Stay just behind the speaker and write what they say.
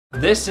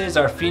This is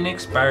our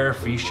Phoenix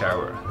barrier-free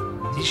shower.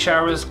 These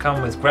showers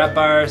come with grab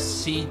bars,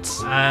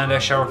 seats, and a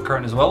shower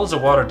curtain, as well as a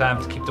water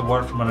dam to keep the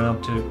water from running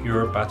up to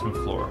your bathroom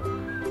floor.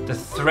 The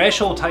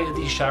threshold height of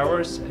these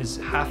showers is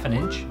 ½ an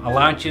inch,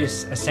 allowing you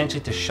essentially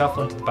to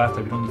shuffle into the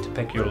bathtub. You don't need to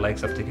pick your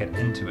legs up to get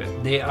into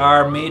it. They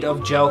are made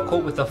of gel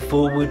coat with a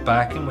full wood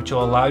backing, which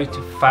will allow you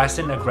to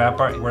fasten a grab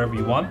bar wherever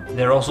you want.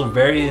 They're also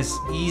very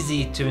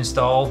easy to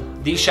install.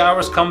 These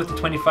showers come with a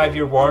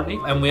 25-year warranty,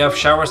 and we have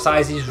shower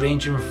sizes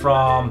ranging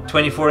from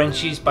 24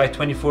 inches by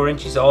 24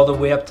 inches all the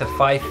way up to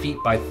 5 feet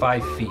by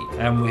 5 feet.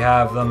 And we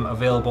have them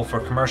available for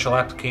commercial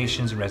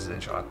applications and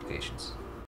residential applications.